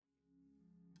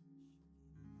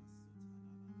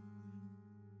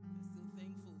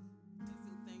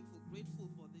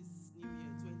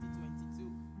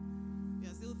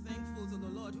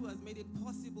made it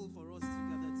possible for us to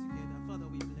gather together. Father,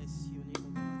 we bless your name,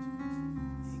 O God.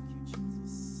 Thank you,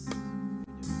 Jesus.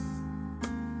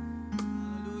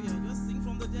 Hallelujah. Just sing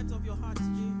from the depth of your heart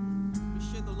today.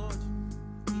 Appreciate the Lord.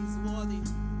 He's worthy.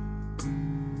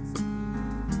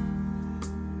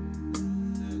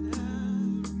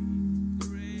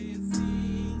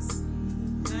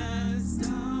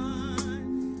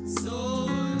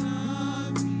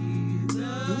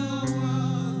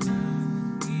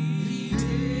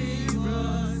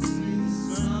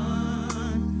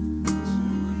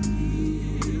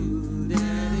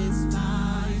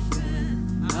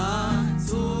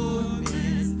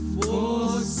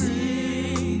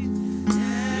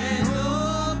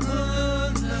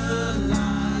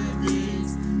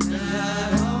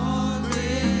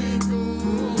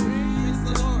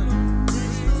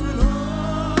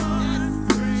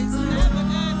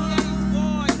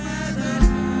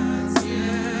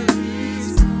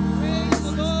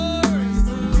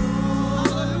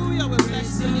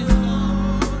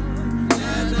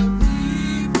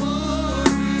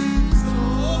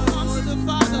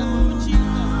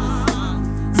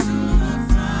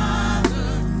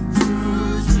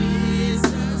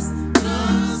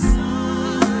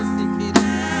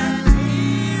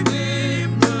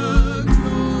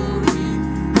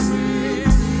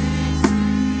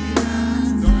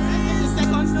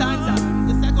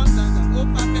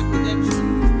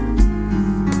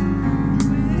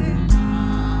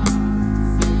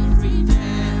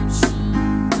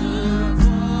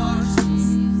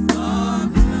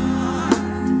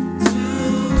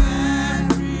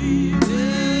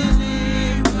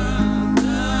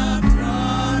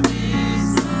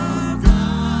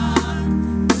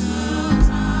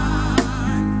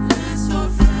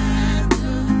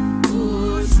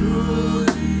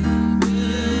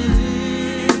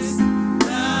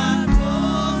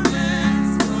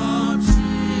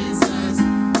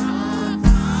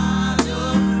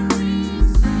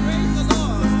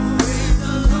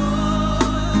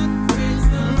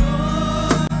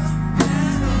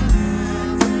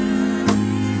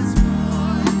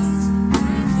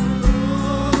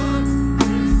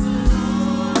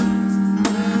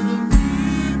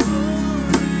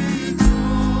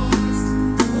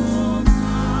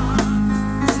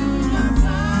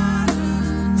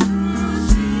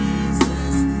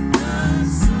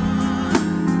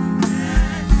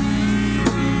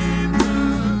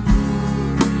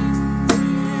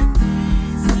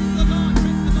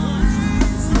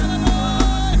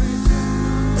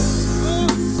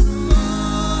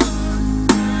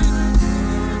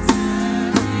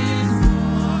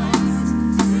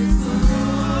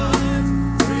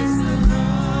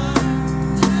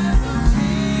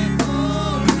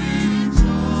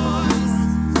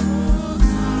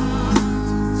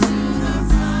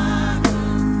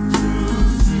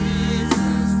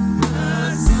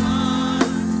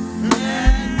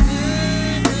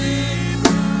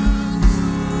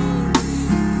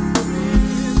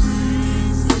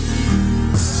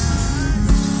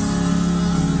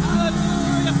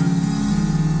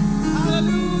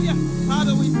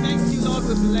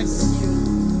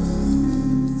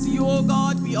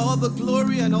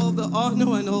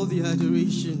 Honor and all the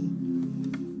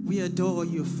adoration. We adore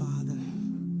you, Father.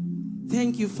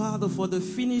 Thank you, Father, for the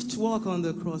finished work on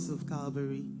the cross of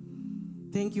Calvary.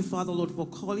 Thank you, Father, Lord, for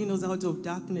calling us out of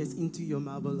darkness into your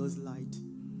marvelous light.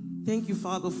 Thank you,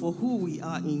 Father, for who we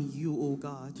are in you, O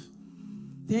God.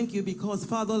 Thank you because,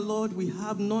 Father, Lord, we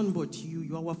have none but you.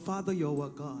 You are our Father, you are our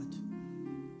God.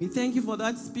 We thank you for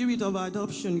that spirit of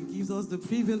adoption. It gives us the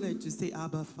privilege to say,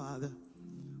 Abba, Father.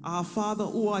 Our Father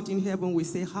who art in heaven, we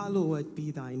say, hallowed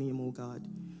be thy name, O God.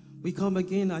 We come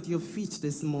again at your feet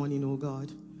this morning, O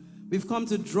God. We've come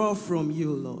to draw from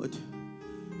you, Lord.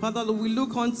 Father, Lord, we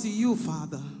look unto you,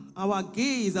 Father. Our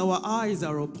gaze, our eyes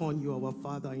are upon you, our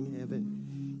Father in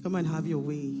heaven. Come and have your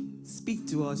way. Speak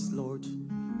to us, Lord.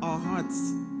 Our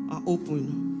hearts are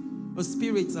open. Our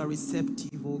spirits are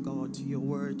receptive, O God, to your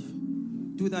word.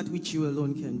 Do that which you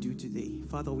alone can do today.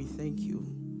 Father, we thank you.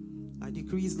 I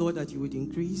decrease, Lord, that you would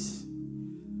increase.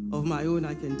 Of my own,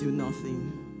 I can do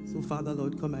nothing. So, Father,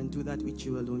 Lord, come and do that which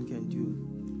you alone can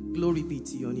do. Glory be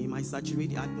to your name. I saturate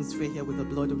the atmosphere here with the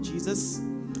blood of Jesus.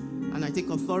 And I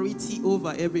take authority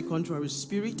over every contrary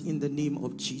spirit in the name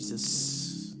of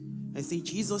Jesus. I say,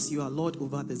 Jesus, you are Lord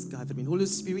over this gathering. Holy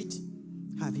Spirit,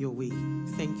 have your way.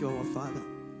 Thank you, our Father.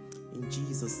 In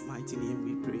Jesus' mighty name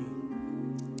we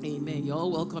pray. Amen. You're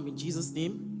all welcome in Jesus'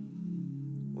 name.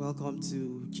 Welcome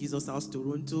to Jesus House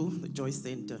Toronto, the Joy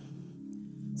Center.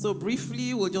 So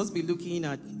briefly, we'll just be looking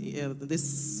at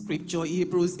this scripture,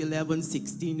 Hebrews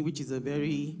 11:16, which is a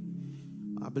very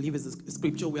I believe it's a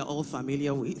scripture we are all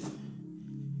familiar with.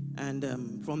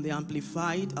 And from the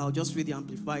Amplified, I'll just read the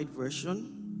Amplified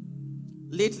version.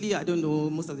 Lately, I don't know,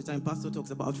 most of the time, Pastor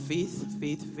talks about faith,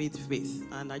 faith, faith, faith.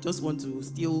 And I just want to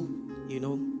still,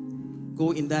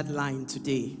 go in that line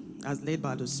today as led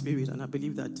by the Spirit. And I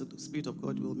believe that the Spirit of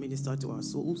God will minister to our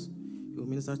souls. He will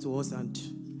minister to us and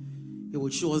He will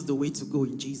show us the way to go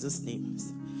in Jesus' name.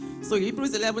 So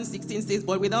Hebrews 11:16 says,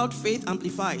 but without faith,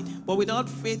 Amplified, but without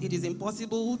faith it is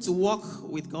impossible to walk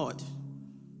with God.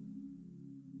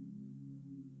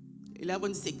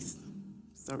 11:6,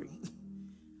 sorry.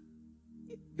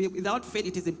 Without faith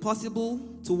it is impossible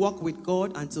to walk with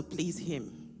God and to please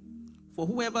Him. For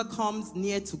whoever comes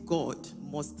near to God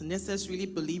must necessarily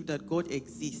believe that God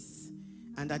exists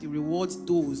and that He rewards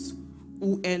those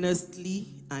who earnestly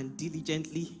and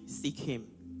diligently seek Him.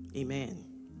 Amen.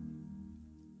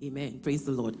 Amen. Praise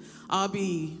the Lord. I'll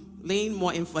be laying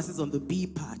more emphasis on the B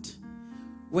part,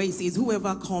 where it says,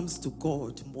 whoever comes to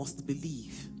God must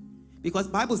believe. Because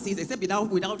the Bible says, except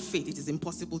without faith, it is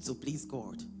impossible to please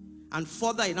God. And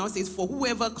further, it now says, for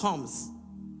whoever comes.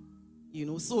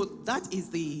 So that is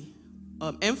the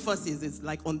emphasis is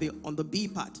like on the B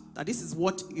part, that this is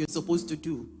what you're supposed to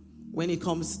do when it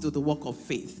comes to the walk of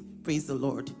faith. Praise the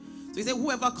Lord. So he said,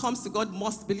 whoever comes to God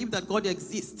must believe that God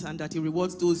exists and that He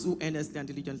rewards those who earnestly and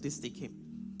diligently seek Him.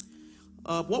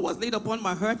 What was laid upon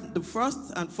my heart, the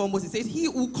first and foremost, he says, he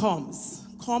who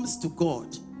comes to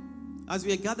God. As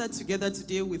we are gathered together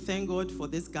today, we thank God for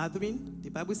this gathering. The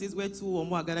Bible says, where two or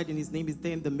more are gathered in His name, is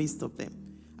there in the midst of them.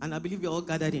 And I believe we're all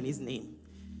gathered in His name.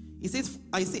 He says,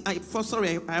 I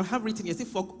have written here,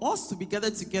 for us to be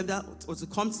gathered together or to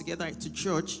come together to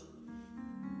church,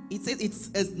 it says it's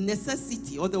a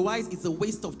necessity, otherwise it's a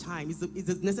waste of time. It's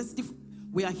a necessity.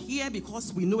 We are here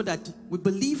because we know that we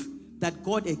believe that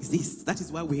God exists. That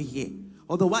is why we're here.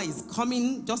 Otherwise,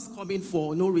 just coming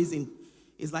for no reason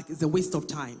is like it's a waste of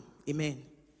time. Amen.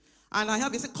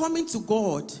 And he said, coming to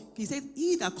God, he said,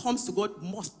 he that comes to God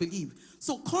must believe.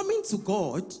 So coming to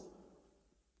God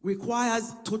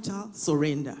requires total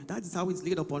surrender. That is how it's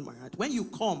laid upon my heart. When you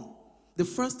come, the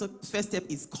first step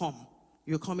is come.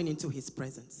 You're coming into His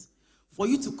presence. For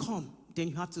you to come, then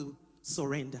you have to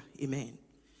surrender. Amen.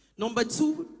 Number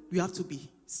 2, you have to be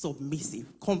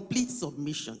submissive. Complete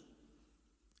submission.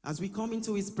 As we come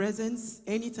into His presence,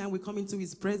 anytime we come into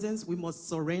His presence, we must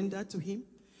surrender to Him.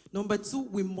 Number 2,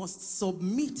 we must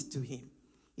submit to Him.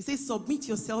 He says, submit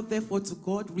yourself therefore to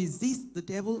God, resist the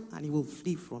devil, and he will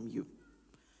flee from you.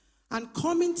 And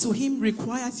coming to Him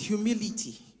requires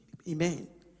humility. Amen.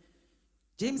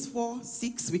 James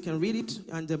 4:6, we can read it,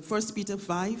 and 1 Peter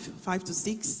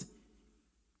 5:5-6.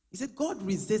 He said, God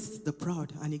resists the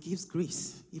proud, and He gives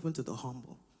grace even to the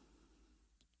humble.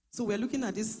 So we're looking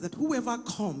at this, that whoever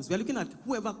comes, we're looking at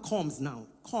whoever comes now,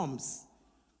 comes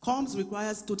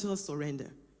requires total surrender.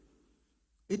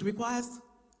 It requires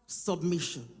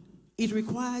submission. It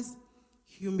requires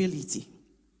humility.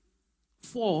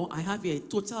 4, I have a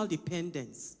total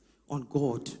dependence on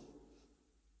God.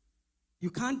 You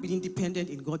can't be independent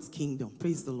in God's kingdom.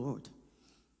 Praise the Lord.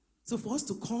 So for us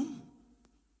to come,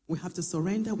 we have to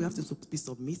surrender, we have to be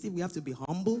submissive, we have to be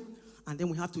humble, and then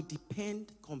we have to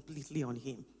depend completely on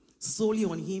Him. Solely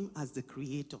on Him as the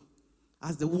creator,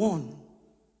 as the one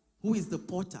who is the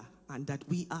potter, and that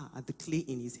we are the clay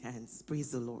in His hands.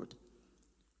 Praise the Lord.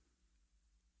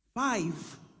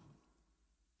 5,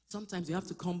 sometimes you have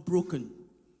to come broken.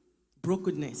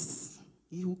 Brokenness.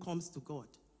 He who comes to God.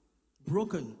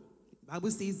 Broken. The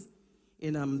Bible says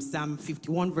in Psalm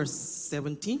 51 verse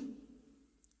 17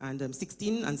 and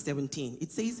 16 and 17,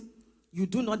 it says, you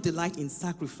do not delight in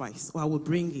sacrifice, or I will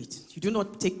bring it. You do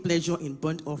not take pleasure in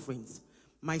burnt offerings.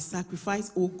 My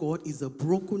sacrifice, O God, is a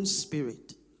broken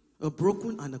spirit, a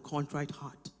broken and a contrite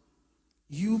heart.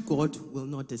 You, God, will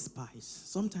not despise.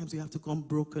 Sometimes we have to come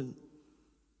broken.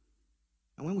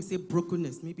 And when we say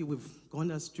brokenness, maybe we've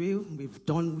gone astray, we've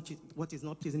done what is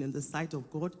not pleasing in the sight of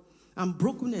God. And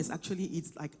brokenness, actually,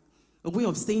 it's like a way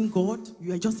of saying, God,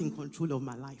 you are just in control of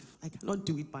my life. I cannot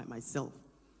do it by myself.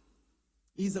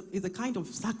 It's a kind of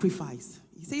sacrifice.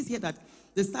 He says here that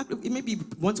maybe you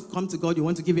want to come to God, you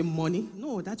want to give Him money.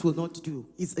 No, that will not do.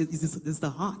 It's the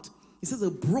heart. He says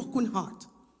a broken heart,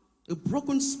 a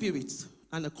broken spirit,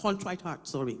 and a contrite heart,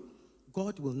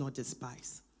 God will not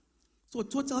despise. So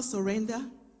total surrender,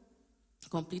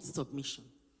 complete submission.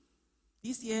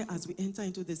 This year, as we enter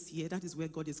into this year, that is where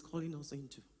God is calling us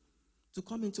into. To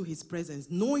come into His presence,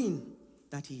 knowing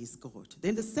that He is God.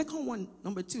 Then the second one,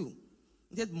 number 2,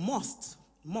 he said must.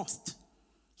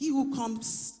 He who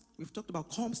comes, we've talked about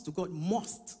comes to God,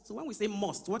 must. So when we say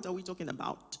must, what are we talking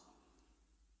about?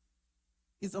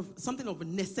 It's something of a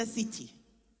necessity.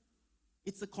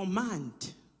 It's a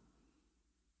command.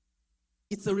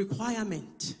 It's a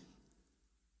requirement.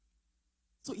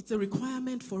 So it's a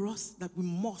requirement for us that we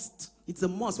must. It's a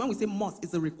must. When we say must,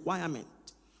 it's a requirement.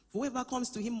 Whoever comes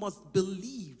to him must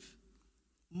believe.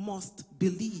 Must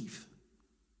believe.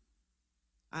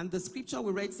 And the scripture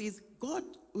we read says,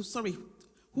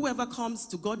 whoever comes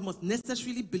to God must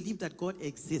necessarily believe that God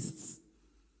exists.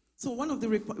 So one of the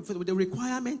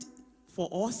requirement for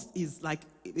us is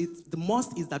the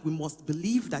must is that we must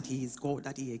believe that he is God,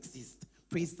 that he exists.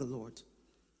 Praise the Lord.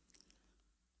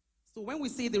 So when we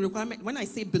say the requirement, when I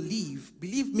say believe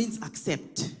means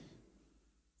accept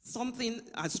something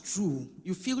as true.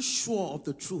 You feel sure of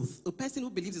the truth. The person who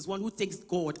believes is one who takes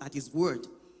God at his word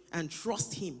and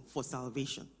trusts him for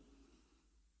salvation.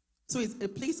 So it's a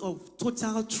place of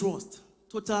total trust,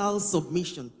 total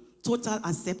submission, total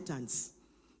acceptance.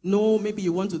 No, maybe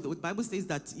you want to. The Bible says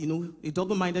that, a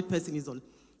double-minded person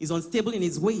is unstable in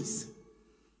his ways.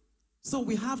 So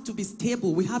we have to be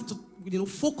stable. We have to,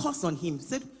 focus on him.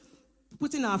 Said,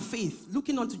 putting our faith,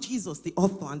 looking unto Jesus, the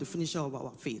author and the finisher of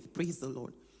our faith. Praise the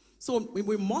Lord. So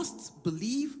we must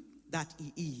believe that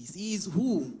he is. He is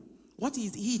who? What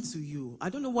is he to you? I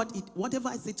don't know whatever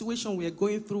situation we are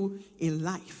going through in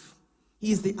life.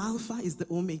 He is the Alpha, he is the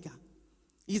Omega.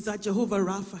 He is our Jehovah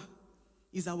Rapha.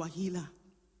 He is our healer.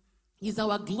 He is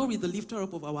our glory, the lifter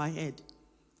up of our head.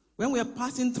 When we are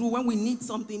passing through, when we need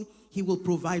something, he will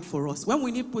provide for us. When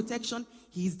we need protection,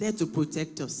 he is there to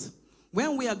protect us.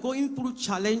 When we are going through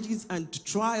challenges and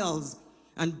trials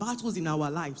and battles in our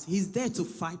lives, he is there to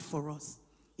fight for us.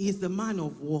 He is the man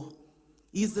of war.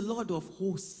 He is the Lord of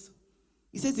hosts.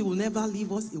 He says he will never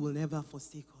leave us, he will never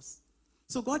forsake us.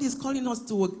 So God is calling us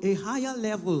to a higher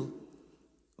level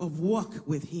of work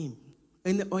with him,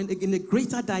 in a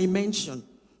greater dimension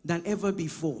than ever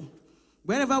before.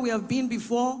 Wherever we have been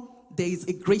before, there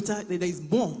is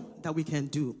more that we can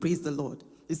do. Praise the Lord.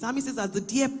 The psalmist says, as the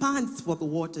deer pants for the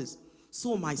waters,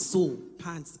 so my soul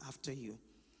pants after you.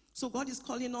 So God is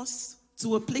calling us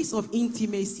to a place of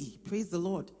intimacy. Praise the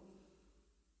Lord.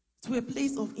 To a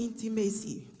place of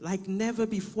intimacy like never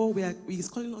before. He is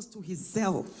calling us to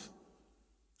himself.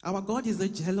 Our God is a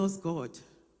jealous God.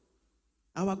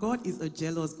 Our God is a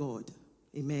jealous God.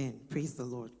 Amen. Praise the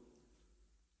Lord.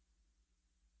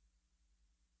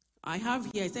 I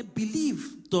said,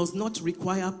 belief does not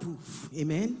require proof.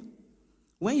 Amen.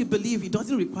 When you believe, it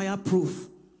doesn't require proof.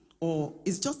 Or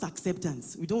it's just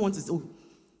acceptance. We don't want to,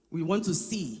 we want to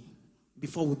see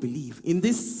before we believe. In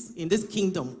this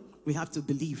kingdom, we have to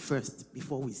believe first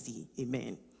before we see.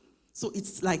 Amen. So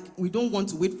it's like we don't want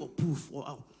to wait for proof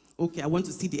or, I want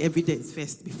to see the evidence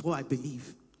first before I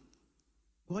believe.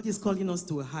 God is calling us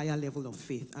to a higher level of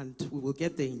faith, and we will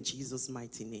get there in Jesus'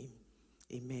 mighty name.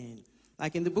 Amen.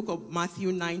 Like in the book of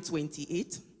Matthew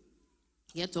 9:28,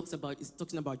 it's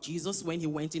talking about Jesus when he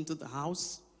went into the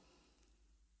house.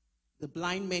 The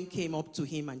blind men came up to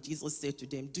him, and Jesus said to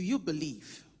them, do you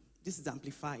believe? This is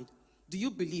amplified. Do you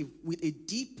believe with a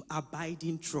deep,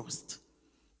 abiding trust?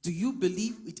 Do you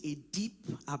believe with a deep,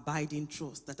 abiding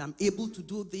trust that I'm able to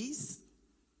do this?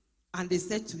 And they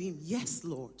said to him, yes,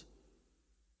 Lord.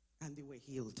 And they were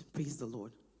healed. Praise the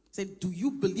Lord. He said, do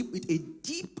you believe with a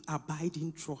deep,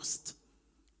 abiding trust?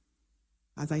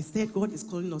 As I said, God is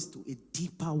calling us to a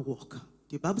deeper walk.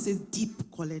 The Bible says,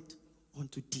 deep calleth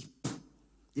unto deep.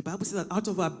 The Bible says that out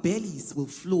of our bellies will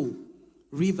flow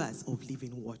rivers of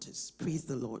living waters. Praise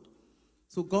the Lord.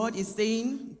 So God is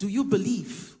saying, do you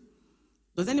believe?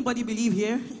 Does anybody believe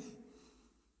here?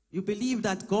 You believe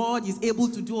that God is able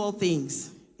to do all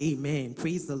things. Amen.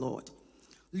 Praise the Lord.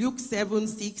 Luke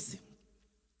 7:6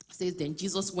 says, then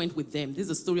Jesus went with them. This is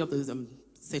the story of the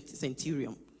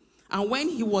centurion. And when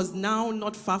he was now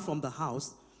not far from the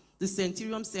house, the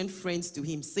centurion sent friends to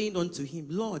him, saying unto him,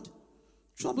 Lord,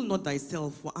 trouble not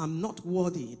thyself, for I am not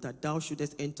worthy that thou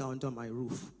shouldest enter under my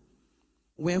roof.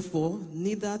 Wherefore,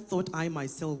 neither thought I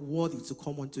myself worthy to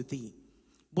come unto thee.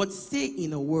 But say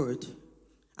in a word,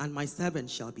 and my servant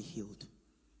shall be healed.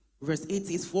 Verse 8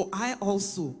 says, for I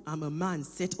also am a man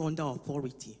set under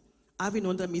authority, having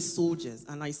under me soldiers,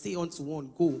 and I say unto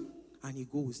one, go, and he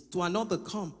goes. To another,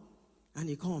 come, and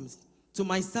he comes. To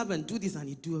my servant, do this, and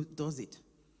he does it.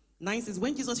 9 says,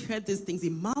 when Jesus heard these things, he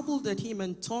marveled at him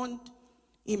and turned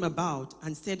him about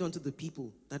and said unto the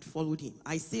people that followed him,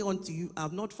 I say unto you, I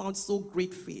have not found so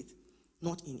great faith,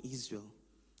 not in Israel.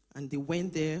 And they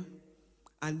went there,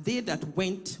 and they that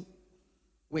went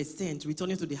were sent,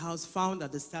 returning to the house, found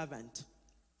that the servant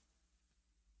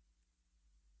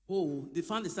whole, they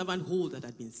found the servant whole that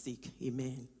had been sick.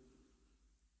 Amen.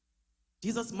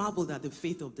 Jesus marveled at the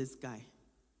faith of this guy.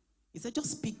 He said,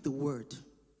 just speak the word.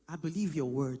 I believe your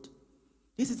word.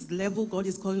 This is the level God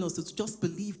is calling us to just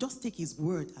believe, just take his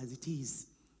word as it is.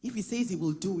 If he says he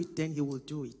will do it, then he will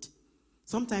do it.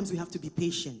 Sometimes we have to be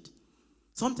patient.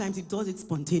 Sometimes he does it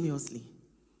spontaneously.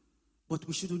 But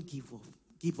we shouldn't give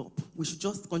up. We should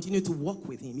just continue to walk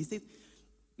with him. He says,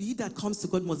 he that comes to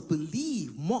God must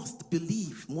believe.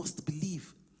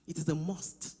 It is a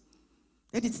must.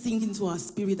 Let it sink into our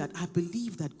spirit that I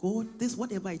believe that God, this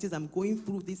whatever it is I'm going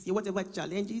through this year, whatever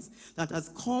challenges that has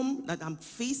come, that I'm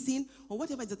facing, or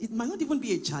whatever it is, it might not even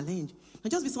be a challenge. It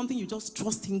might just be something you just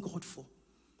trust in God for.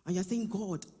 And you're saying,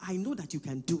 God, I know that you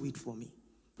can do it for me.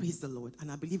 Praise the Lord.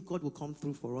 And I believe God will come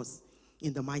through for us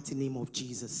in the mighty name of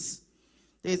Jesus.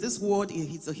 There's this word,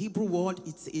 it's a Hebrew word,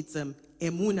 it's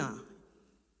emunah.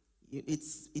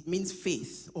 It means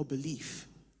faith or belief.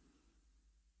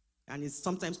 And it's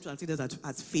sometimes translated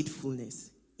as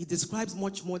faithfulness. It describes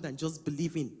much more than just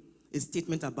believing a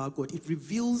statement about God. It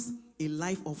reveals a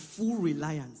life of full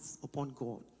reliance upon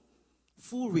God.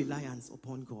 Full reliance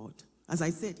upon God. As I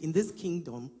said, in this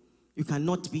kingdom, you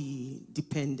cannot be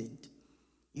dependent.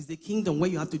 It's the kingdom where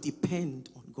you have to depend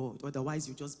on God. Otherwise,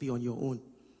 you just be on your own.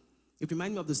 It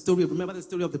reminds me of the story. Remember the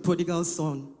story of the prodigal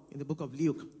son in the book of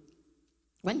Luke?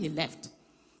 When he left,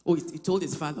 he told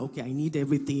his father, okay, I need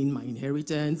everything, my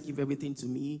inheritance, give everything to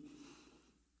me.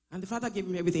 And the father gave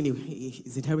him everything,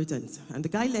 his inheritance. And the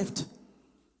guy left.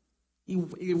 He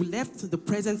left the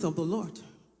presence of the Lord.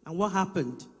 And what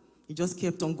happened? He just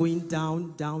kept on going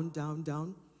down, down, down,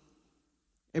 down.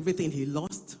 Everything he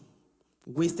lost,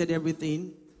 wasted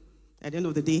everything. At the end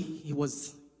of the day, there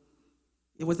was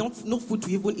no food to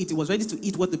even eat. He was ready to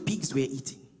eat what the pigs were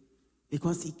eating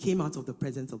because he came out of the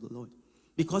presence of the Lord.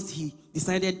 Because he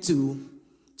decided to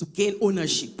gain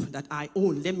ownership, that I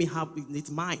own, let me have it, it's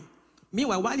mine.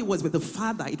 Meanwhile, while he was with the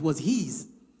father, it was his.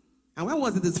 And when he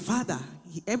was with his father,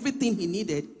 everything he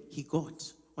needed, he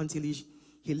got until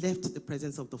he left the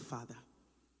presence of the father.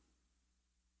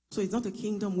 So it's not a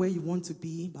kingdom where you want to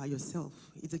be by yourself.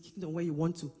 It's a kingdom where you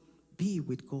want to be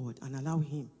with God and allow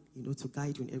him, to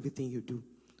guide you in everything you do.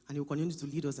 And he will continue to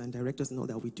lead us and direct us in all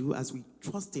that we do as we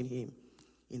trust in him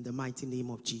in the mighty name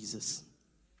of Jesus.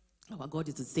 Our God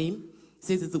is the same. He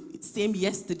says it's the same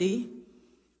yesterday,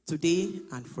 today,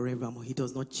 and forevermore. He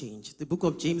does not change. The book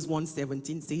of James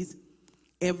 1:17 says,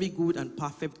 every good and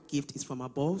perfect gift is from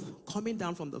above, coming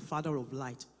down from the Father of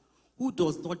light, who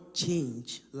does not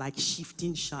change like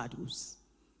shifting shadows.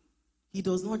 He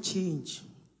does not change.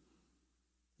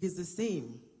 He's the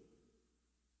same.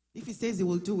 If he says he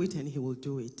will do it, and he will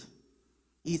do it.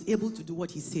 He is able to do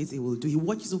what he says he will do. He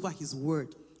watches over his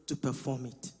word to perform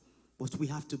it. But we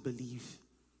have to believe.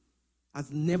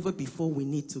 As never before, we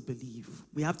need to believe.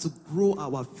 We have to grow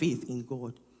our faith in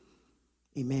God.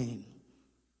 Amen.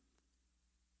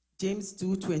 James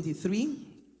 2:23.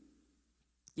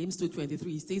 James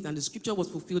 2:23 says, and the scripture was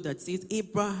fulfilled that says,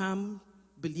 Abraham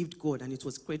believed God, and it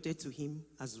was credited to him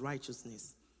as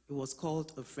righteousness. He was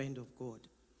called a friend of God.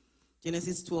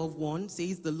 Genesis 12:1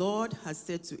 says, the Lord has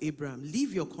said to Abraham,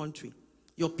 leave your country,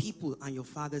 your people, and your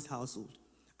father's household,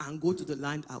 and go to the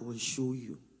land I will show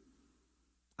you.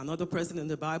 Another person in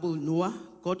the Bible, Noah,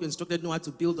 God instructed Noah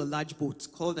to build a large boat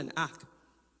called an ark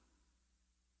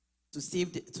to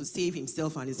save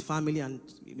himself and his family and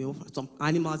some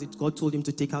animals. God told him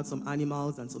to take out some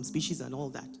animals and some species and all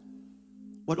that.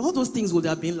 But all those things would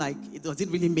have been like, does it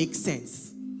really make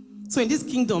sense? So in this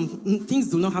kingdom, things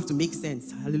do not have to make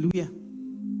sense. Hallelujah.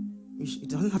 It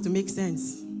doesn't have to make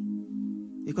sense.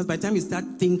 Because by the time you start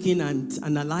thinking and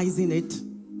analyzing it,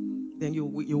 then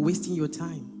you're wasting your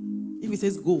time. If he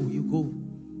says go, you go.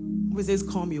 If he says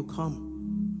come, you come.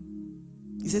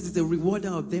 He says it's a rewarder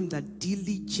of them that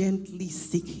diligently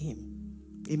seek him.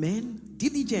 Amen?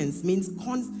 Diligence means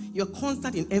you're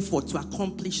constant in effort to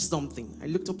accomplish something. I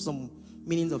looked up some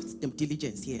meanings of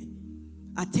diligence here.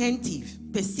 Attentive,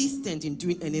 persistent in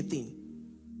doing anything.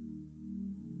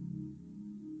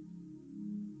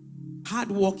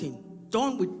 Hardworking,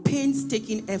 done with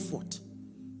painstaking effort.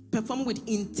 Perform with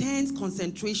intense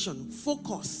concentration,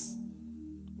 focus,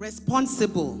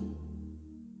 responsible.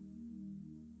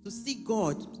 To seek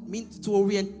God means to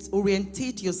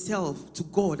orientate yourself to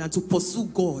God and to pursue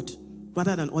God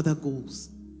rather than other goals.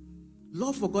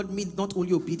 Love for God means not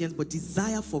only obedience but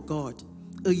desire for God,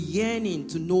 a yearning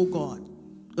to know God,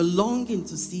 a longing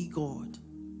to see God,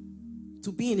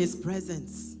 to be in his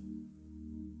presence.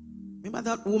 Remember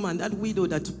that woman, that widow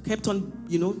that kept on,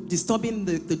 disturbing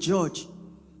the judge.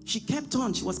 She kept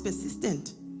on. She was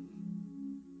persistent.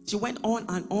 She went on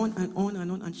and on and on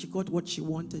and on, and she got what she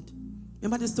wanted.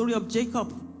 Remember the story of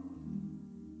Jacob?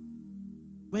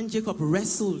 When Jacob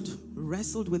wrestled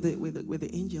with the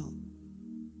angel.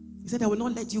 He said, I will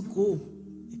not let you go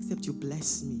except you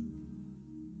bless me.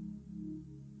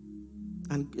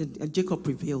 And Jacob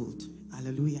prevailed.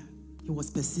 Hallelujah. He was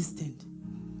persistent.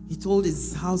 He told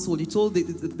his household, he told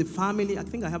the family, I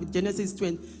think I have Genesis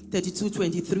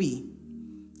 32:23.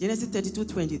 Genesis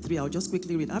 32:23, I'll just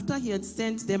quickly read. After he had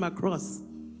sent them across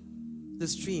the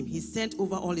stream, he sent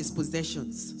over all his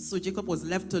possessions. So Jacob was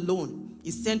left alone.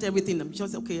 He sent everything. I'm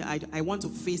just, okay, I want to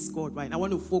face God right now. I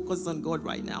want to focus on God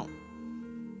right now.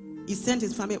 He sent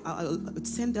his family,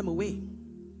 send them away.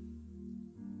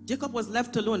 Jacob was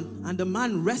left alone, and the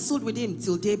man wrestled with him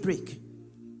till daybreak.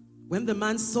 When the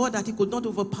man saw that he could not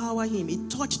overpower him, he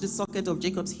touched the socket of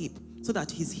Jacob's hip, so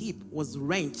that his hip was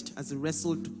wrenched as he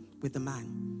wrestled with the man.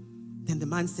 Then the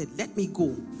man said, "Let me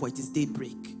go, for it is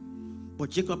daybreak." But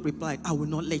Jacob replied, "I will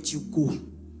not let you go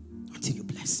until you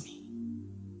bless me."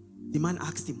 The man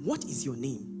asked him, "What is your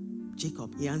name?"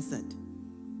 "Jacob," he answered.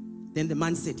 Then the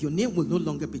man said, "Your name will no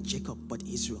longer be Jacob, but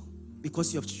Israel,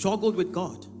 because you have struggled with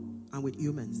God and with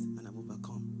humans and have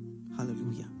overcome."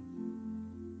 Hallelujah.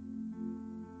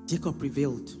 Jacob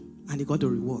prevailed and he got a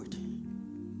reward.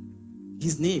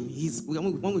 His name,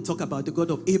 when we talk about the God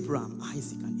of Abraham,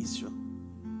 Isaac, and Israel,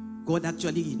 God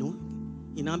actually,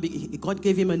 God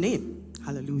gave him a name.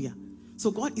 Hallelujah.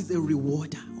 So God is a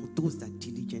rewarder of those that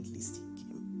diligently seek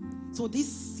him. So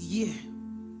this year,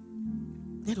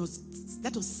 let us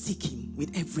seek him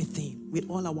with everything, with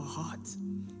all our heart,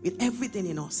 with everything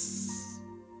in us.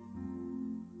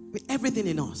 With everything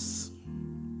in us.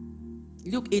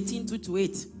 Luke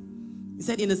 18:2-8. He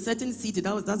said, in a certain city,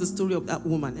 that's the story of that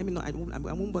woman.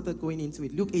 I won't bother going into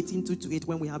it. Luke 18:2-8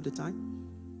 when we have the time.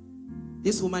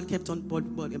 This woman kept on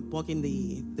bugging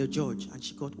the judge, and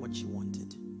she got what she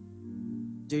wanted.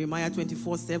 Jeremiah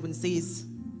 24:7 says,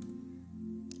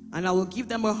 "And I will give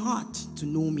them a heart to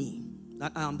know me,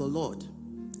 that I am the Lord,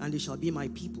 and they shall be my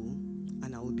people,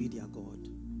 and I will be their God.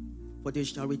 For they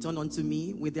shall return unto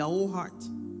me with their whole heart."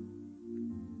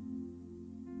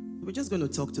 We're just going to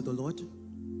talk to the Lord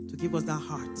to give us that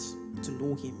heart to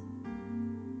know him.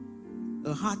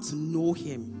 A heart to know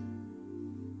him.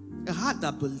 A heart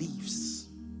that believes.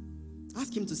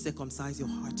 Ask him to circumcise your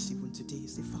heart even today.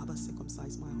 Say, "Father,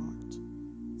 circumcise my heart."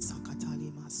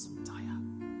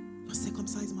 Just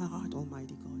circumcise my heart,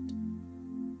 Almighty God.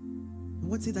 The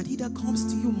word says that he that comes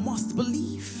to you must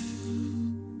believe.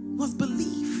 Must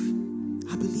believe.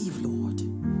 I believe, Lord.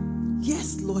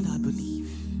 Yes, Lord, I believe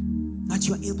that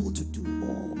you are able to do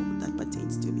all that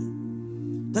pertains to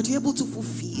me. That you're able to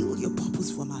fulfill your purpose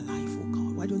for my life, oh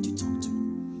God. Why don't you talk to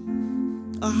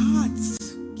me? A heart.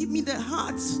 Give me the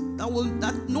heart that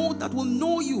will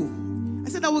know you. I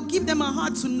said I will give them a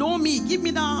heart to know me. Give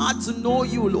me the heart to know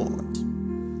you, Lord.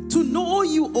 To know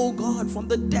you, oh God, from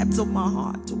the depths of my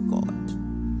heart, oh God.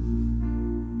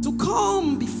 To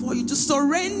come before you, to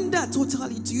surrender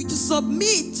totally to you, to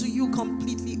submit to you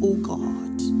completely, oh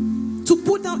God. To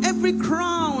put down every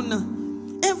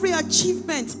crown, every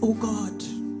achievement, oh God.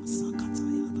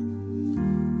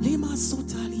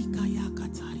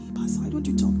 Why don't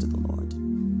you talk to the Lord?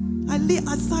 I lay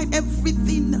aside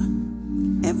everything,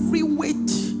 every weight.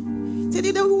 Say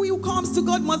that who comes to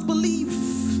God must believe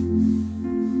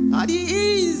that he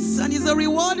is, and is a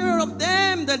rewarder of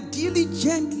them that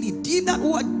diligently. That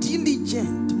word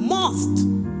diligent, must,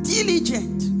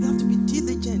 diligent. We have to be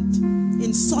diligent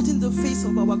in sorting the face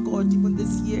of our God even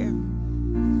this year.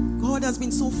 God has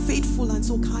been so faithful and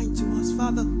so kind to us.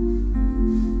 Father,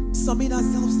 submit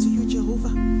ourselves to you,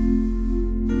 Jehovah.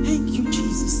 Thank you,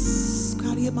 Jesus.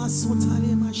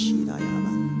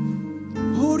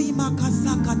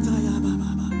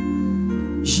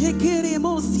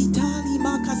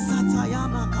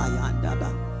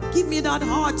 Give me that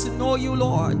heart to know you,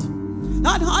 Lord.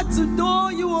 That heart to know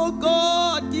you, oh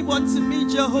God. Give unto me,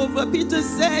 Jehovah. Peter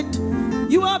said,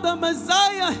 "You are the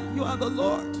Messiah. You are the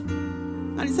Lord."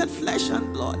 And he said, "Flesh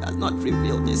and blood has not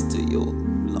revealed this to you.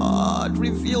 Lord,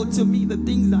 reveal to me the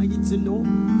things I need to know.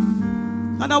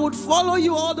 And I would follow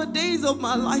you all the days of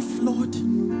my life, Lord.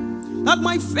 That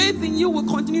my faith in you will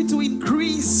continue to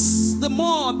increase the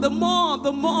more,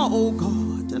 oh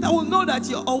God. And I will know that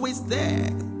you're always there.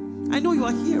 I know you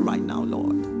are here right now,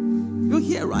 Lord. You're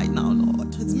here right now,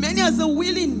 Lord. As many as are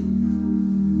willing,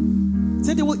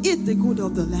 say they will eat the good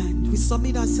of the land. We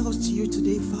submit ourselves to you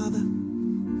today, Father.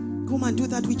 Come and do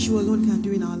that which you alone can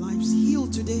do in our lives. Heal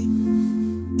today.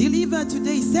 Deliver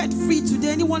today. Set free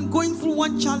today. Anyone going through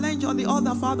one challenge or the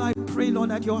other, Father, I pray, Lord,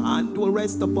 that your hand will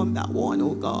rest upon that one,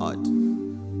 oh God.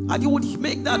 And you would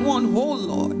make that one whole,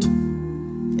 Lord.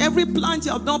 Every plant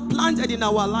you have not planted in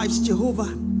our lives, Jehovah,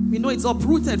 we know it's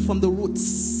uprooted from the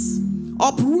roots.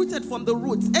 uprooted from the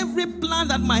roots. Every plant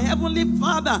that my heavenly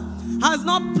Father has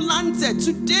not planted,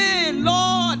 today,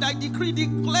 Lord, I decree,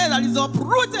 declare that it's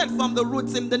uprooted from the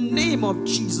roots in the name of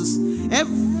Jesus.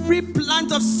 Every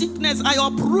plant of sickness, I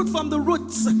uproot from the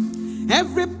roots.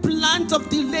 Every plant of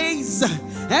delays,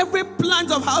 every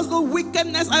plant of household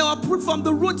wickedness, I uproot from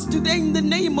the roots today in the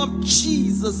name of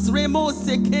Jesus. Remo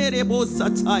sekerebo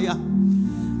sataya.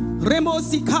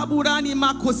 Remosi kaburani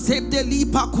makosete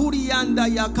lipa kurianda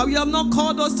yaka. You have not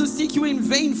called us to seek you in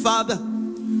vain, Father.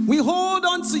 We hold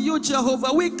on to you,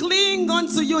 Jehovah. We cling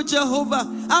unto you, Jehovah.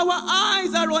 Our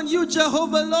eyes are on you,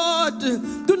 Jehovah, Lord.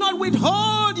 Do not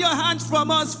withhold your hands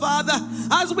from us, Father,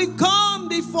 as we come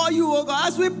before you, oh God,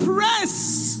 as we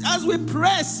press,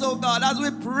 oh God,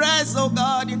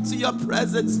 into your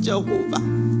presence, Jehovah.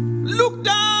 Look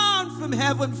down from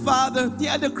heaven, Father.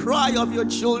 Hear the cry of your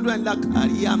children,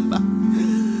 Lakariamba.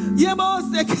 He said,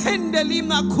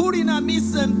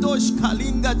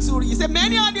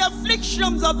 many are the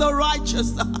afflictions of the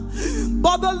righteous,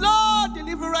 but the Lord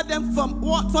delivered them from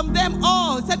them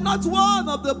all. He said, not one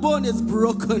of the bone is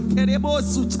broken.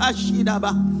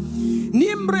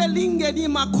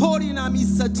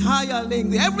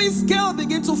 Every scale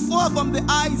begin to fall from the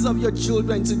eyes of your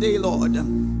children today, Lord.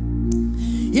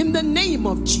 In the name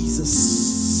of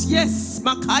Jesus. Yes,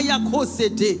 Makaya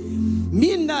Kosete.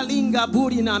 Why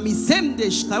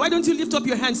don't you lift up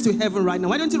your hands to heaven right now?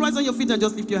 Why don't you rise on your feet and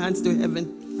just lift your hands to heaven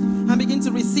and begin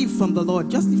to receive from the Lord?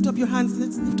 Just lift up your hands.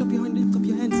 Let's lift up your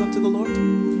hands unto the Lord.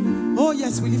 Oh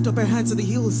yes, we lift up our hands to the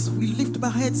hills. We lift up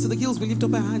our heads to the hills. We lift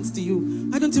up our hands to you.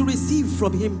 Why don't you receive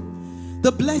from him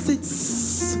the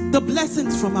blessings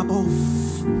from above?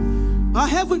 Our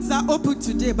heavens are open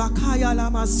today. Bakaya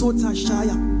lama sota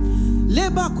shaya.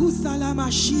 Leba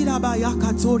kusalama shira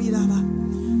bayakatori lama.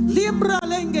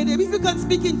 If you can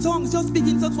speak in tongues, just speak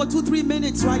in tongues for 2-3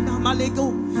 minutes right now.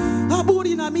 Malego.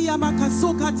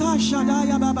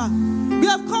 We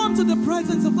have come to the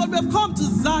presence of God. We have come to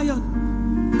Zion.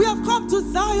 We have come to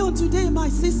Zion today, my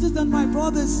sisters and my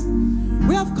brothers.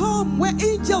 We have come where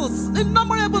angels,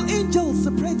 innumerable angels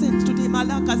are present today.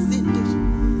 Malaka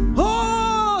Sindish.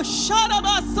 Oh,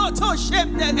 Shadaba Soto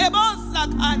Shemde Hebosa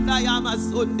Kandayama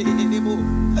Sunde Hebo.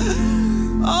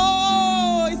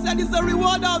 Oh, he said, it's the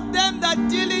reward of them that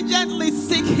diligently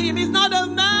seek him. He's not a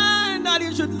man that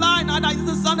he should lie, not that he's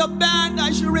the son of man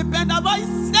that should repent. Have I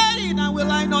said it, and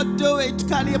will I not do it?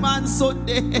 Kaliman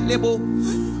Sunde Helebo.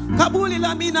 Kabuli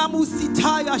Lamina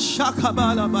Musitaya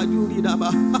Shakabala Baduri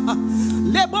Daba.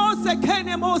 Lebo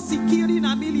Sekene Mosikiri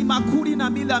Namili Makuri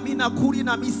Namila Mina Kuri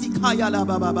Namisikaya La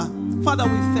Baba. Father,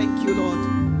 we thank you, Lord.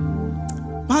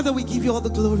 Father, we give you all the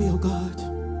glory, oh God.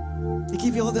 We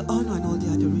give you all the honor and all the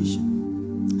adoration.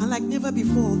 And like never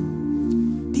before,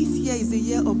 this year is a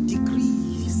year of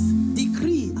decrees.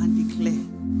 Decree and declare.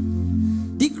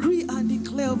 Decree and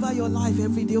declare over your life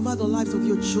every day, over the lives of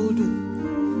your children.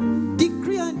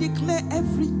 Decree and declare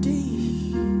every day,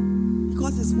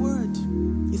 because his word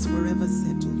is forever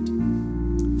settled.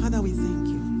 Father, we thank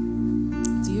you.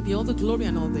 To you be all the glory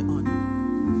and all the honor.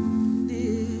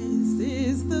 This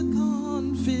is the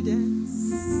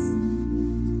confidence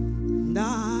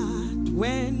that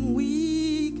when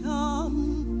we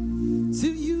come to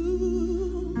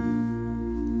you,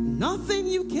 nothing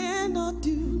you cannot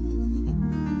do,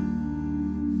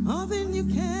 nothing you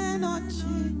cannot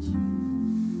change,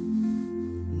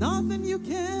 nothing you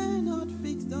cannot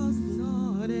fix does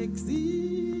not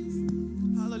exist.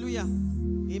 Hallelujah.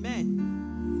 Amen.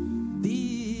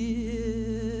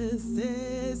 This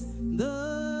is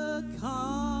the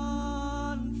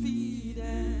confidence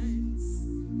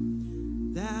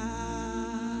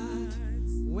that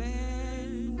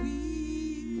when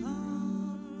we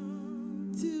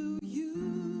come to you,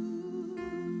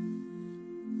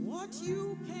 what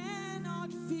you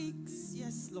cannot fix,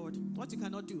 yes, Lord, what you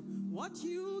cannot do, what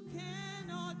you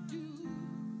cannot do,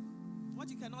 what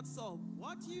you cannot solve,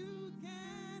 what you can